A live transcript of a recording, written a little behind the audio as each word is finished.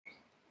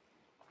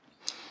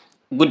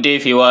Good day,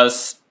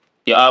 viewers.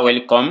 You are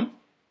welcome.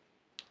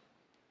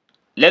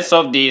 Let's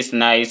solve these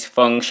nice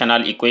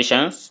functional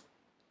equations.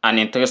 An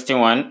interesting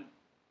one.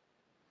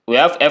 We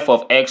have f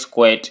of x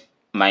squared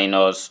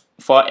minus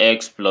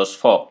 4x plus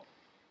 4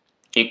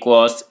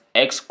 equals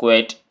x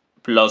squared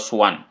plus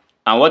 1.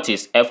 And what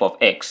is f of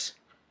x?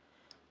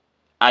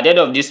 At the end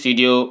of this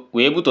video,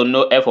 we're able to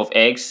know f of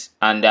x,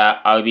 and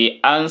I'll be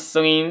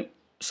answering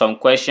some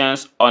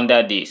questions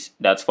under this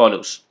that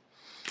follows.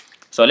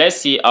 So let's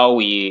see how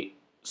we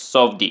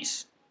solve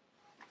this.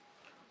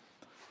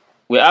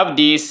 We have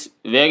this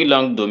very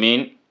long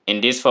domain in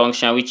this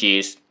function, which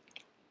is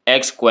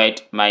x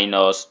squared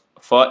minus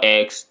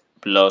 4x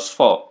plus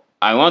 4.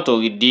 I want to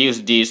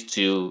reduce this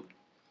to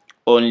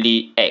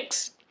only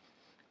x.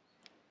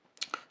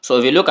 So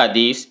if you look at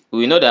this,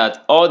 we know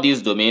that all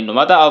these domain, no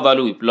matter how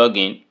value we plug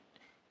in,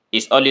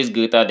 is always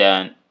greater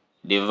than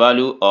the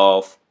value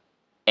of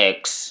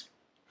x.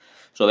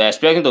 So we're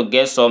expecting to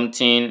get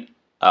something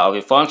of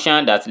a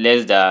function that's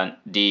less than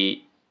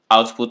the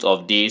output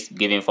of these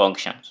given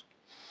functions.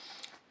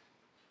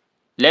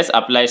 Let's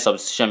apply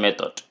substitution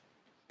method.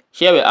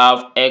 Here we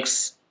have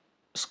x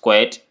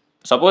squared.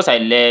 Suppose I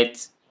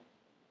let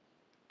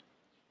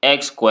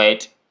x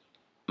squared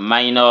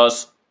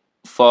minus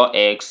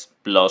 4x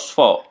plus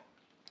 4.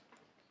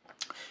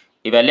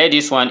 If I let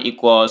this one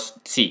equals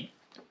t.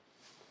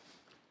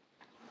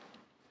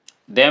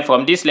 Then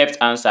from this left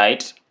hand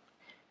side,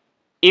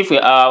 if we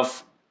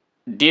have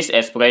these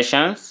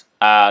expressions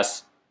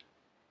as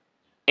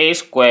a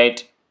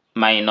squared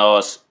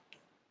minus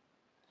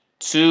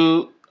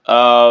 2,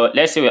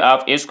 let's say we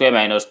have a squared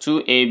minus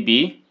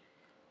 2ab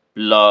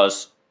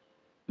plus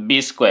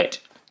b squared.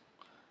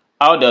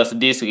 How does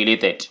this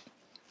related?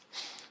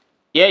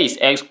 Here is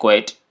x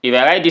squared. If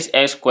I write this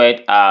x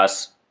squared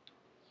as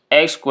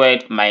x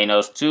squared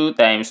minus 2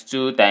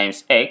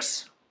 times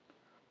x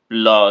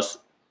plus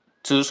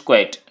 2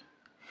 squared.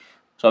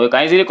 So we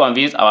can easily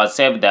convince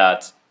ourselves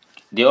that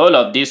the whole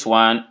of this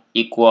one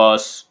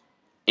equals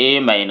a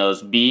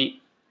minus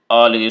b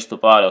all raised to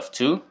the power of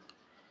 2.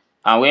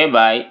 And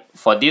whereby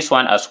for this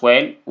one as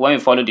well, when we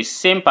follow the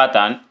same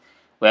pattern,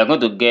 we are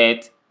going to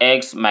get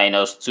x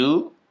minus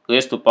 2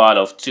 raised to the power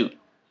of 2.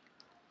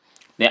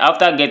 Then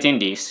after getting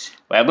this,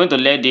 we are going to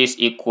let this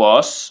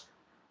equals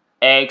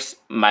x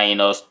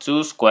minus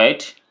 2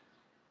 squared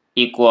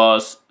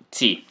equals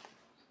t.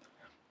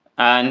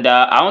 And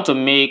I want to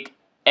make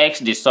x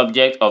the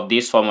subject of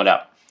this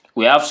formula.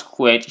 We have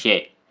squared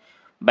here.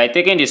 By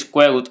taking the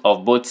square root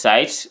of both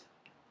sides,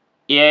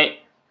 here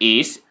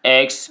is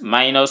x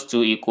minus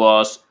 2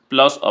 equals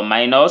plus or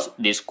minus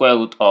the square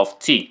root of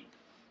t.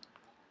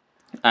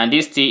 And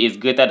this t is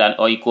greater than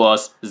or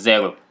equals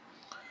 0.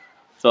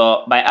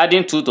 So by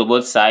adding 2 to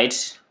both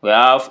sides, we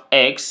have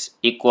x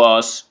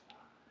equals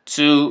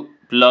 2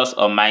 plus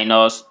or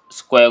minus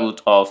square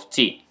root of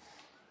t.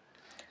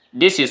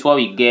 This is what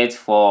we get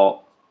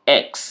for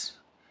x.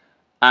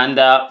 And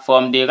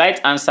from the right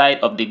hand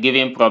side of the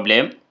given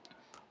problem,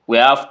 we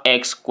have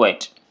x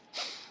squared.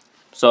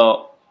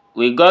 So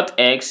we got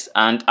x,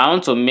 and I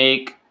want to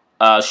make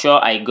sure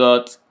I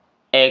got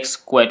x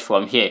squared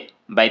from here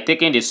by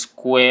taking the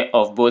square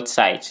of both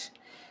sides.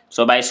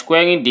 So by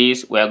squaring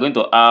this, we are going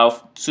to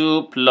have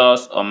 2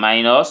 plus or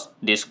minus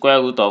the square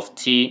root of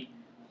t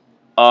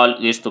all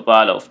raised to the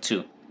power of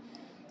 2.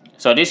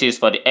 So this is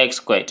for the x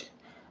squared.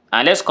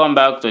 And let's come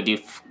back to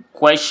the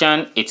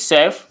question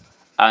itself,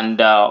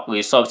 and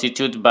we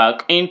substitute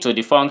back into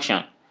the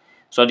function.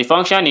 So the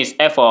function is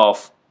f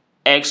of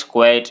x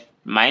squared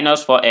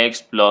minus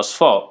 4x plus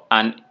 4,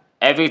 and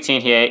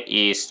everything here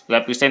is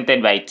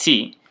represented by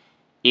t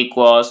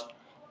equals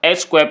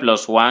x squared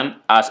plus 1,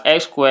 as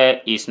x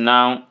squared is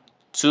now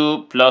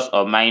 2 plus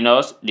or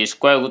minus the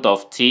square root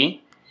of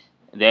t,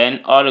 then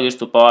all raised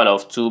to the power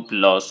of 2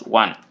 plus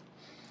 1.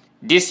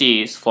 This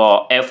is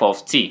for f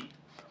of t,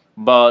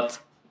 but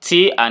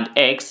t and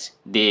x,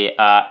 they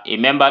are a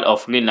member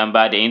of real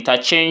number. They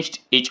interchanged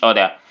each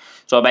other.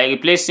 So by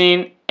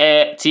replacing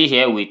t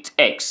here with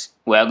x,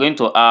 we are going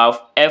to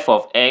have f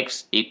of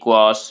x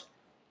equals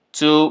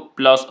 2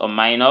 plus or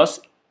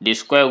minus the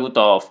square root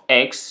of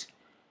x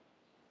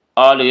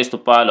all raised to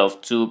the power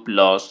of 2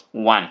 plus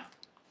 1.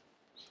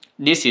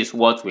 This is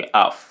what we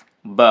have.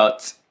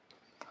 But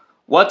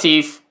what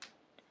if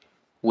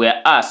we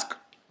are asked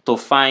to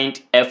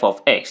find f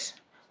of x?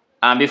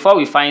 And before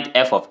we find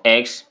f of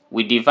x,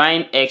 we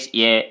define x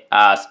here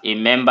as a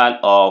member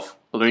of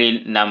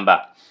real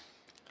number,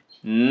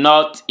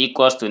 not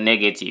equals to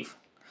negative.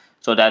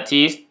 So that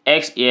is,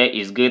 x here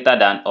is greater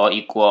than or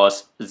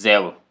equals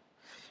 0.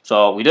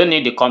 So we don't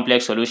need the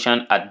complex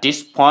solution at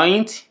this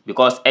point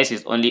because x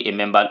is only a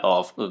member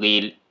of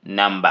real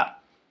number.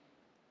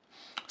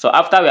 So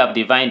after we have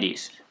defined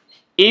this,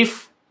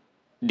 if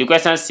the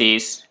question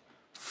says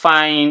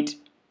find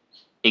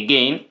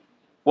again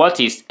what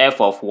is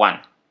f of 1,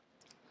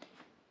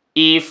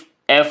 if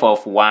f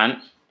of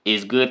 1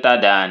 is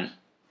greater than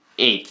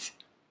 8.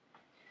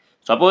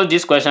 Suppose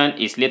this question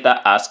is later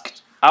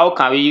asked, how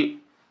can we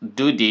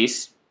do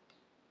this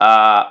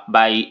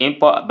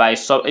by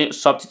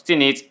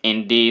substituting it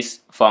in this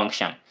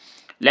function.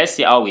 Let's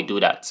see how we do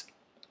that.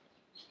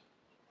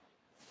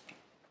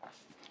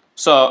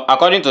 So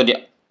according to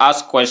the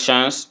asked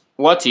questions,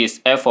 what is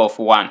f of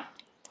 1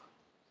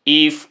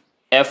 if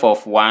f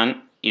of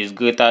 1 is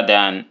greater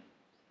than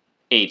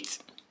 8?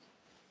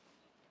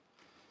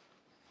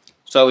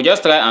 So we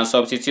just try and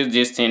substitute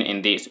this thing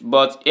in this,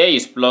 but here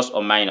is plus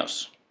or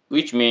minus,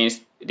 which means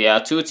there are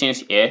two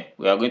things here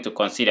we are going to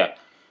consider.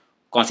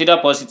 Consider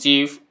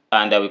positive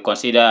and we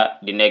consider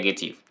the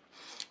negative.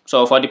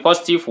 So for the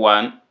positive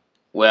one,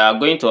 we are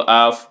going to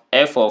have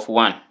f of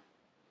 1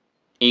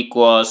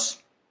 equals,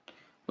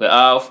 we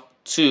have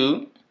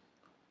 2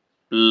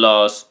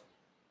 plus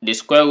the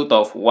square root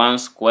of 1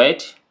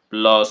 squared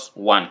plus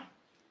 1.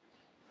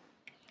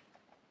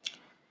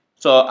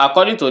 So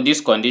according to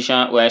this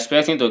condition, we are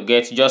expecting to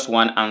get just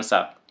one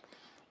answer.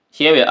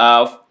 Here we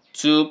have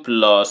 2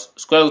 plus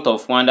square root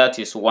of 1, that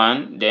is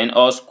 1, then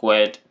all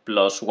squared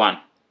plus 1.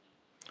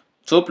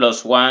 2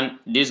 plus 1,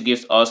 this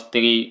gives us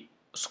 3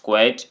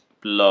 squared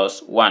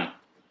plus 1.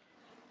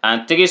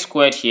 And 3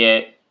 squared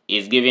here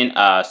is giving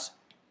us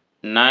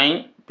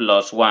 9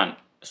 plus 1.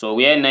 So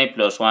where 9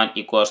 plus 1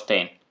 equals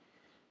 10.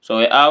 So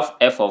we have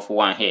f of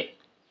 1 here.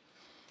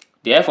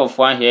 The f of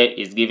 1 here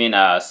is giving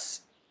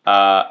us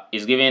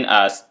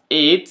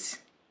 8.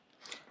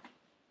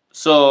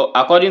 So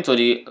according to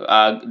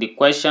the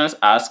questions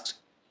asked,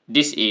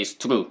 this is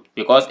true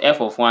because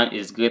f of 1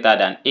 is greater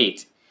than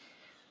 8.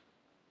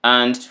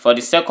 And for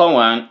the second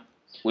one,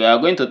 we are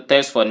going to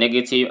test for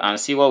negative and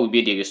see what will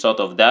be the result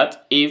of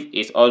that, if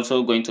it's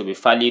also going to be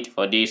valid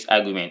for this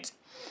argument.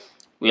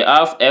 We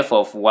have f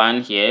of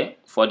 1 here.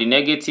 For the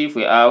negative,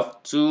 we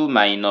have 2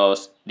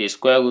 minus the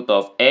square root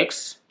of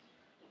x.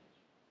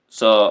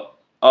 So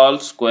all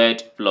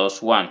squared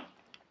plus 1.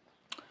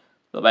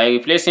 So by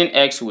replacing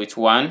x with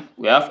 1,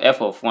 we have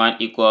f of 1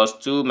 equals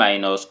 2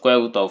 minus square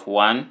root of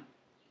 1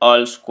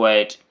 all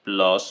squared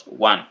plus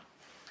 1.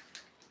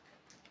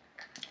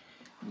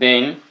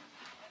 Then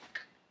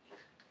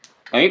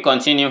when we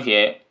continue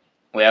here,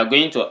 we are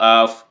going to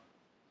have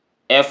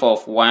f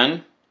of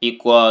 1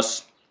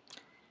 equals,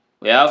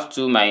 we have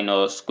 2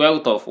 minus square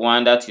root of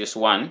 1, that is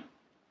 1,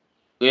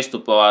 raised to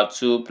power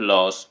 2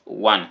 plus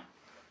 1.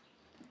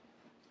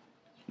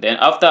 Then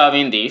after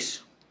having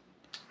this,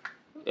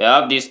 we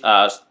have this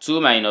as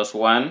 2 minus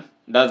 1,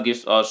 that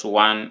gives us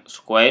 1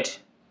 squared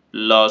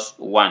plus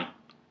 1.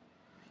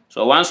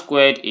 So 1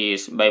 squared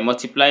is by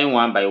multiplying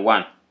 1 by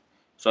 1.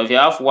 So if you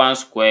have 1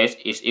 squared,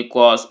 is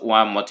equals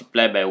 1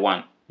 multiplied by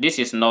 1. This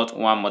is not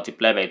 1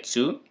 multiplied by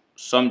 2.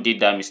 Some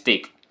did that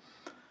mistake.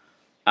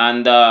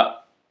 And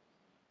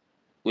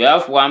we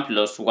have 1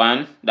 plus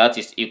 1, that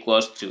is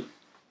equals 2.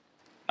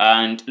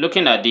 And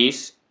looking at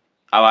this,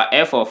 our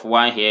f of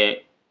 1 here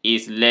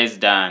is less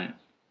than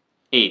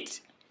 8.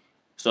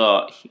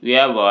 So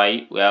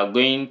whereby we are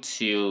going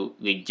to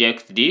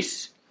reject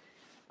this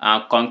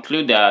and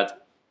conclude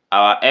that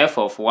our f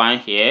of 1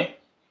 here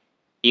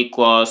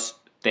equals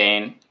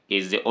 10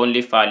 is the only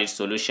valid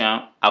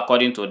solution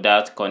according to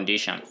that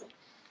condition.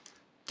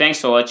 Thanks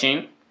for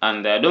watching,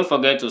 and don't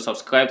forget to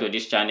subscribe to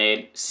this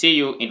channel. See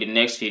you in the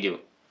next video.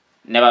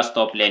 Never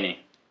stop learning.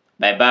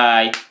 Bye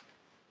bye.